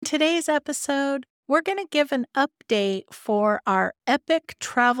today's episode, we're going to give an update for our Epic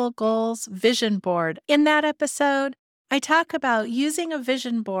Travel Goals Vision Board. In that episode, I talk about using a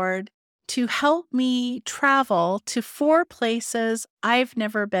vision board to help me travel to 4 places I've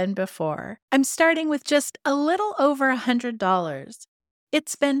never been before. I'm starting with just a little over $100.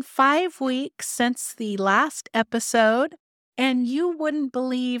 It's been 5 weeks since the last episode, and you wouldn't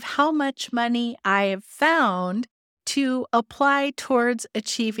believe how much money I have found to apply towards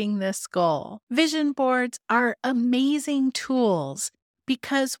achieving this goal. Vision boards are amazing tools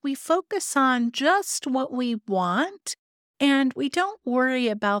because we focus on just what we want and we don't worry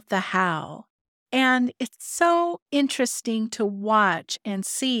about the how. And it's so interesting to watch and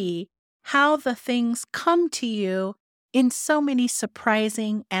see how the things come to you in so many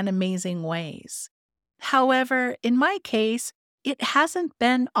surprising and amazing ways. However, in my case, it hasn't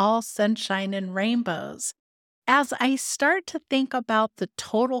been all sunshine and rainbows. As I start to think about the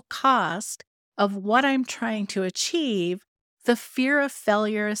total cost of what I'm trying to achieve, the fear of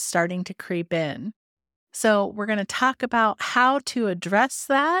failure is starting to creep in. So we're going to talk about how to address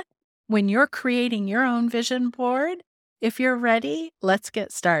that when you're creating your own vision board. If you're ready, let's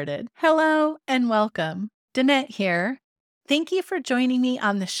get started. Hello and welcome. Danette here. Thank you for joining me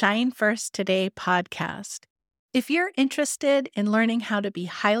on the Shine First Today podcast. If you're interested in learning how to be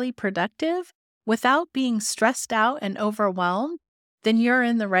highly productive without being stressed out and overwhelmed, then you're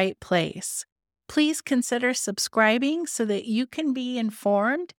in the right place. Please consider subscribing so that you can be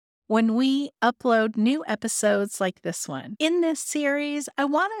informed when we upload new episodes like this one. In this series, I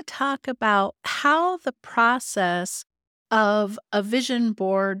want to talk about how the process of a vision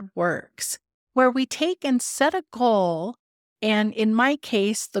board works, where we take and set a goal. And in my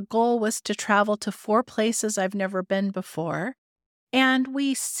case, the goal was to travel to 4 places I've never been before. And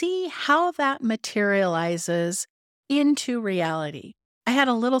we see how that materializes into reality. I had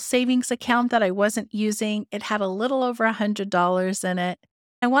a little savings account that I wasn't using. It had a little over $100 in it.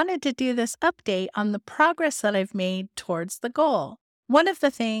 I wanted to do this update on the progress that I've made towards the goal. One of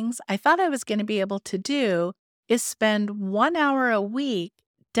the things I thought I was going to be able to do is spend 1 hour a week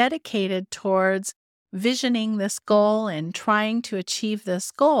dedicated towards visioning this goal and trying to achieve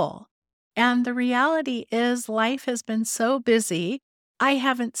this goal. And the reality is life has been so busy, I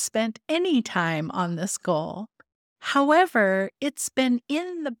haven't spent any time on this goal. However, it's been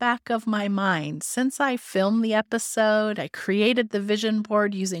in the back of my mind since I filmed the episode. I created the vision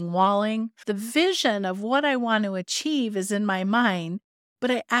board using walling. The vision of what I want to achieve is in my mind,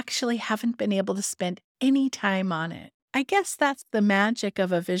 but I actually haven't been able to spend any time on it. I guess that's the magic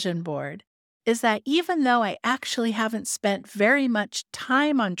of a vision board, is that even though I actually haven't spent very much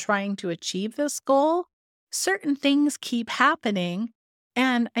time on trying to achieve this goal, certain things keep happening,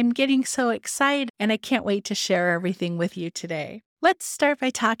 and I'm getting so excited, and I can't wait to share everything with you today. Let's start by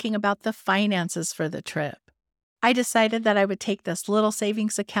talking about the finances for the trip. I decided that I would take this little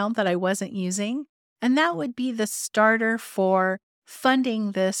savings account that I wasn't using, and that would be the starter for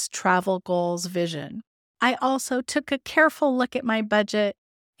funding this travel goals vision. I also took a careful look at my budget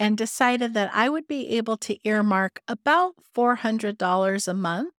and decided that I would be able to earmark about $400 a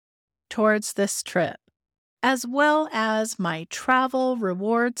month towards this trip, as well as my travel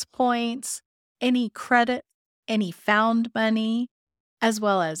rewards points, any credit, any found money, as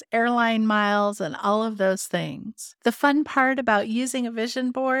well as airline miles and all of those things. The fun part about using a vision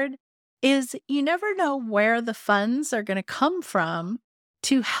board is you never know where the funds are going to come from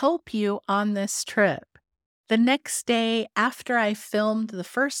to help you on this trip. The next day after I filmed the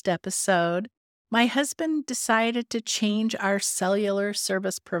first episode, my husband decided to change our cellular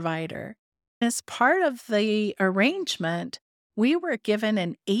service provider. As part of the arrangement, we were given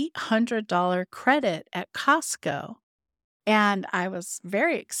an $800 credit at Costco. And I was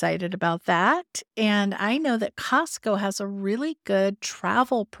very excited about that. And I know that Costco has a really good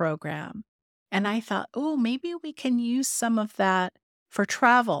travel program. And I thought, oh, maybe we can use some of that for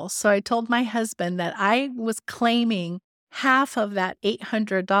travel. So I told my husband that I was claiming half of that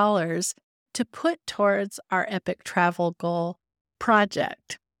 $800 to put towards our Epic Travel Goal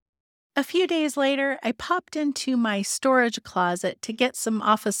project. A few days later, I popped into my storage closet to get some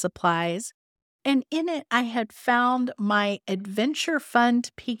office supplies, and in it I had found my Adventure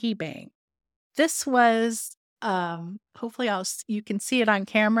Fund piggy bank. This was, hopefully you can see it on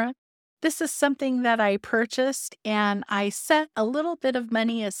camera. This is something that I purchased, and I set a little bit of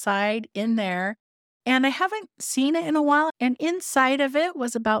money aside in there, and I haven't seen it in a while. And inside of it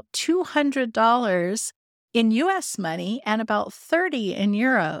was about $200 in US money and about 30 in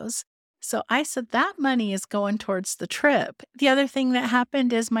euros. So I said that money is going towards the trip. The other thing that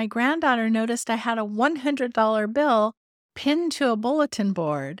happened is my granddaughter noticed I had a $100 bill pinned to a bulletin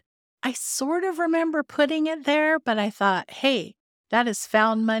board. I sort of remember putting it there, but I thought, hey, that is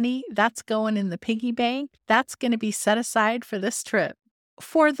found money. That's going in the piggy bank. That's going to be set aside for this trip.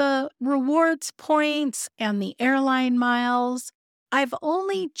 For the rewards points and the airline miles, I've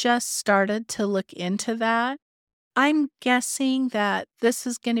only just started to look into that. I'm guessing that this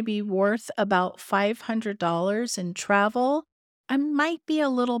is going to be worth about $500 in travel. I might be a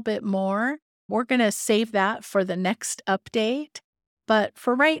little bit more. We're going to save that for the next update. But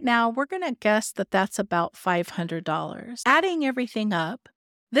for right now, we're going to guess that that's about $500. Adding everything up,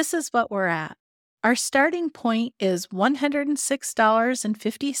 this is what we're at. Our starting point is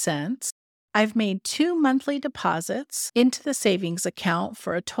 $106.50. I've made 2 monthly deposits into the savings account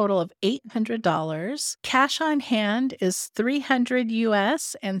for a total of $800. Cash on hand is $300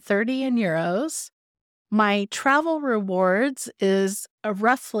 US and 30 in euros. My travel rewards is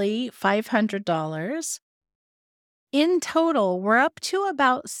roughly $500. In total, we're up to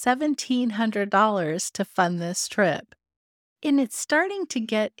about $1,700 to fund this trip. And it's starting to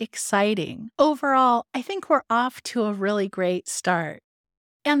get exciting. Overall, I think we're off to a really great start.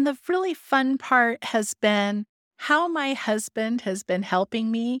 And the really fun part has been how my husband has been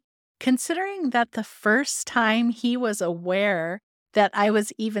helping me, considering that the first time he was aware that I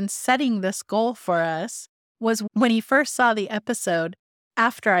was even setting this goal for us was when he first saw the episode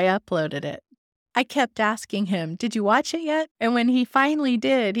after I uploaded it. I kept asking him, did you watch it yet? And when he finally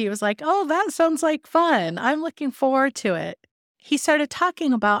did, he was like, oh, that sounds like fun. I'm looking forward to it. He started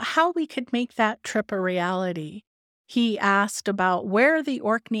talking about how we could make that trip a reality. He asked about where the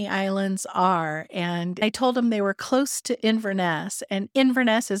Orkney Islands are, and I told him they were close to Inverness, and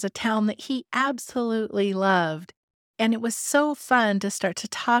Inverness is a town that he absolutely loved. And it was so fun to start to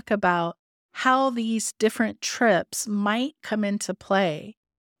talk about how these different trips might come into play,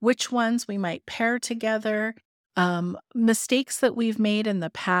 which ones we might pair together, mistakes that we've made in the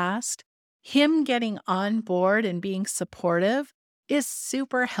past. Him getting on board and being supportive is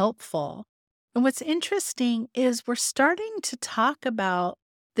super helpful. And what's interesting is we're starting to talk about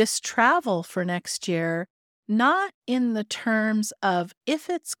this travel for next year, not in the terms of if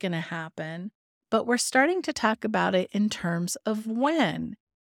it's going to happen, but we're starting to talk about it in terms of when.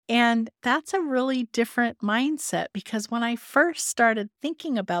 And that's a really different mindset because when I first started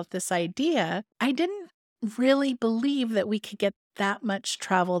thinking about this idea, I didn't really believe that we could get that much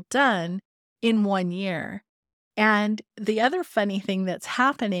travel done in 1 year. And the other funny thing that's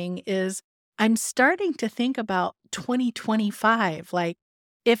happening is I'm starting to think about 2025. Like,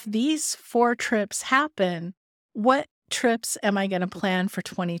 if these 4 trips happen, what trips am I going to plan for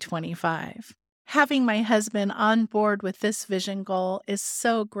 2025? Having my husband on board with this vision goal is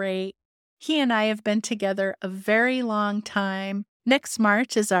so great. He and I have been together a very long time. Next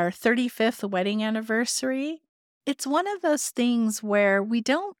March is our 35th wedding anniversary. It's one of those things where we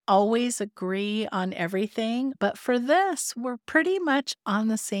don't always agree on everything, but for this, we're pretty much on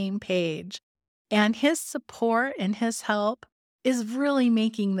the same page. And his support and his help is really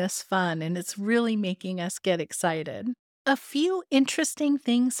making this fun, and it's really making us get excited. A few interesting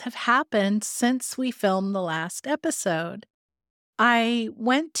things have happened since we filmed the last episode. I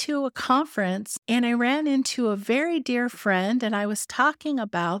went to a conference and I ran into a very dear friend, and I was talking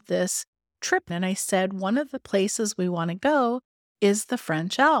about this trip. And I said, one of the places we want to go is the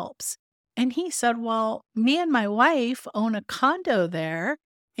French Alps. And he said, well, me and my wife own a condo there,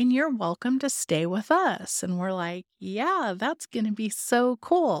 and you're welcome to stay with us. And we're like, yeah, that's going to be so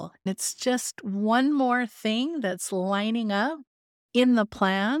cool. It's just one more thing that's lining up in the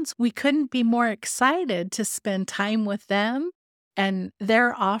plans. We couldn't be more excited to spend time with them and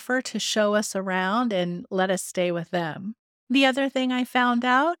their offer to show us around and let us stay with them. The other thing I found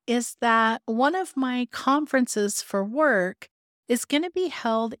out is that one of my conferences for work is going to be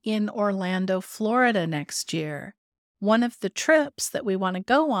held in Orlando, Florida next year. One of the trips that we want to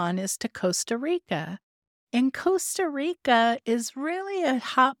go on is to Costa Rica. And Costa Rica is really a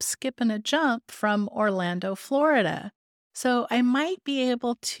hop, skip, and a jump from Orlando, Florida. So I might be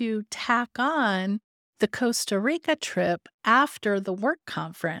able to tack on the Costa Rica trip after the work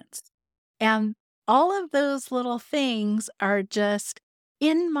conference. And all of those little things are just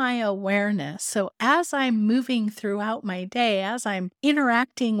in my awareness. So as I'm moving throughout my day, as I'm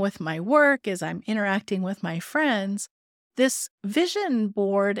interacting with my work, as I'm interacting with my friends, this vision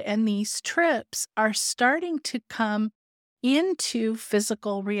board and these trips are starting to come into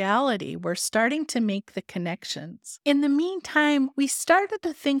physical reality. We're starting to make the connections. In the meantime, we started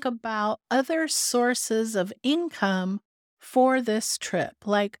to think about other sources of income for this trip.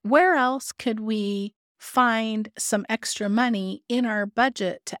 Like, where else could we find some extra money in our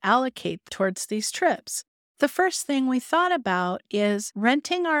budget to allocate towards these trips? The first thing we thought about is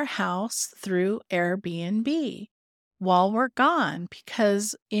renting our house through Airbnb while we're gone,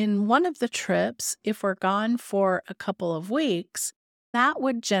 because in one of the trips, if we're gone for a couple of weeks, that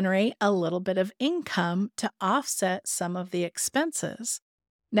would generate a little bit of income to offset some of the expenses.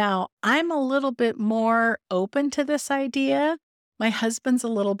 Now, I'm a little bit more open to this idea. My husband's a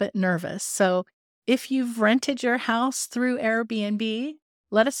little bit nervous. So if you've rented your house through Airbnb,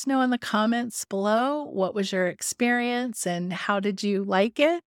 let us know in the comments below what was your experience and how did you like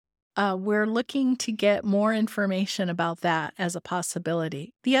it. We're looking to get more information about that as a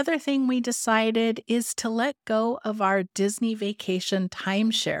possibility. The other thing we decided is to let go of our Disney vacation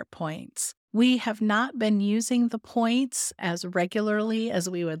timeshare points. We have not been using the points as regularly as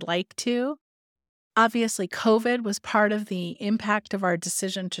we would like to. Obviously, COVID was part of the impact of our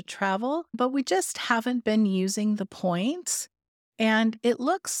decision to travel, but we just haven't been using the points. And it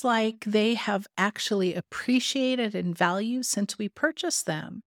looks like they have actually appreciated in value since we purchased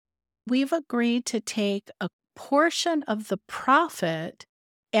them. We've agreed to take a portion of the profit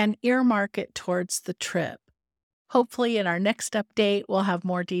and earmark it towards the trip. Hopefully, in our next update, we'll have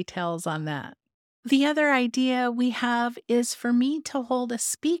more details on that. The other idea we have is for me to hold a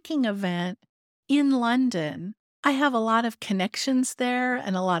speaking event in London. I have a lot of connections there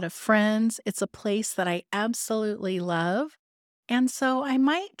and a lot of friends. It's a place that I absolutely love. And so I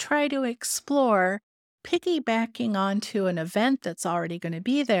might try to explore piggybacking onto an event that's already going to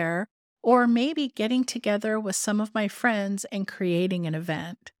be there, or maybe getting together with some of my friends and creating an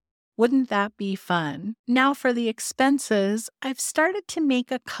event. Wouldn't that be fun? Now for the expenses, I've started to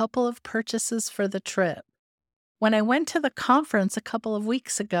make a couple of purchases for the trip. When I went to the conference a couple of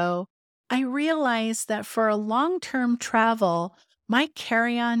weeks ago, I realized that for a long-term travel, my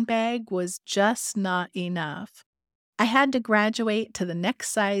carry-on bag was just not enough. I had to graduate to the next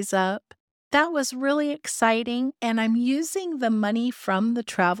size up. That was really exciting, and I'm using the money from the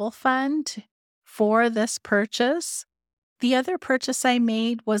travel fund for this purchase. The other purchase I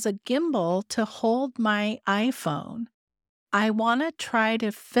made was a gimbal to hold my iPhone. I want to try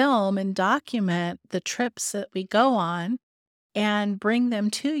to film and document the trips that we go on and bring them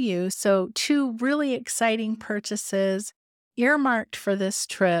to you. So, two really exciting purchases earmarked for this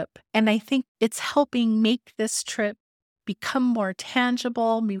trip, and I think it's helping make this trip become more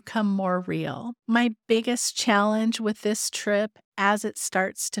tangible, become more real. My biggest challenge with this trip, as it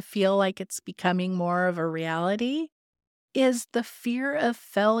starts to feel like it's becoming more of a reality, is the fear of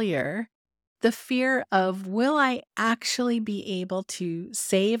failure. The fear of, will I actually be able to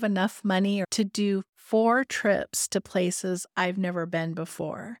save enough money to do 4 trips to places I've never been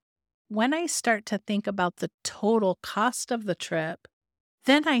before? When I start to think about the total cost of the trip,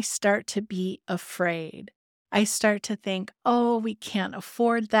 then I start to be afraid. I start to think, oh, we can't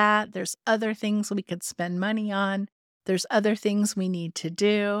afford that. There's other things we could spend money on. There's other things we need to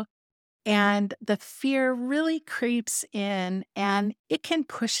do. And the fear really creeps in and it can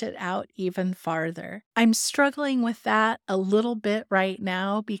push it out even farther. I'm struggling with that a little bit right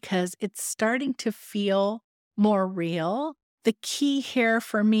now because it's starting to feel more real. The key here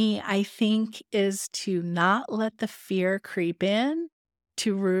for me, I think, is to not let the fear creep in,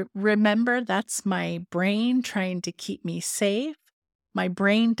 to remember that's my brain trying to keep me safe. My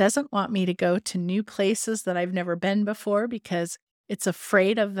brain doesn't want me to go to new places that I've never been before because it's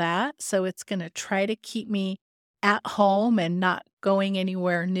afraid of that, so it's going to try to keep me at home and not going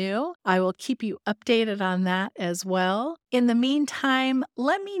anywhere new. I will keep you updated on that as well. In the meantime,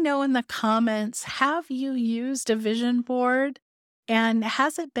 let me know in the comments, have you used a vision board and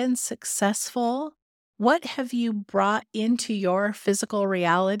has it been successful? What have you brought into your physical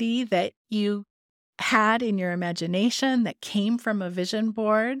reality that you had in your imagination that came from a vision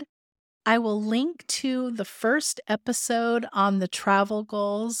board? I will link to the first episode on the travel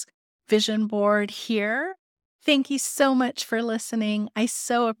goals vision board here. Thank you so much for listening. I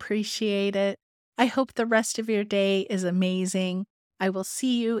so appreciate it. I hope the rest of your day is amazing. I will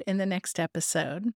see you in the next episode.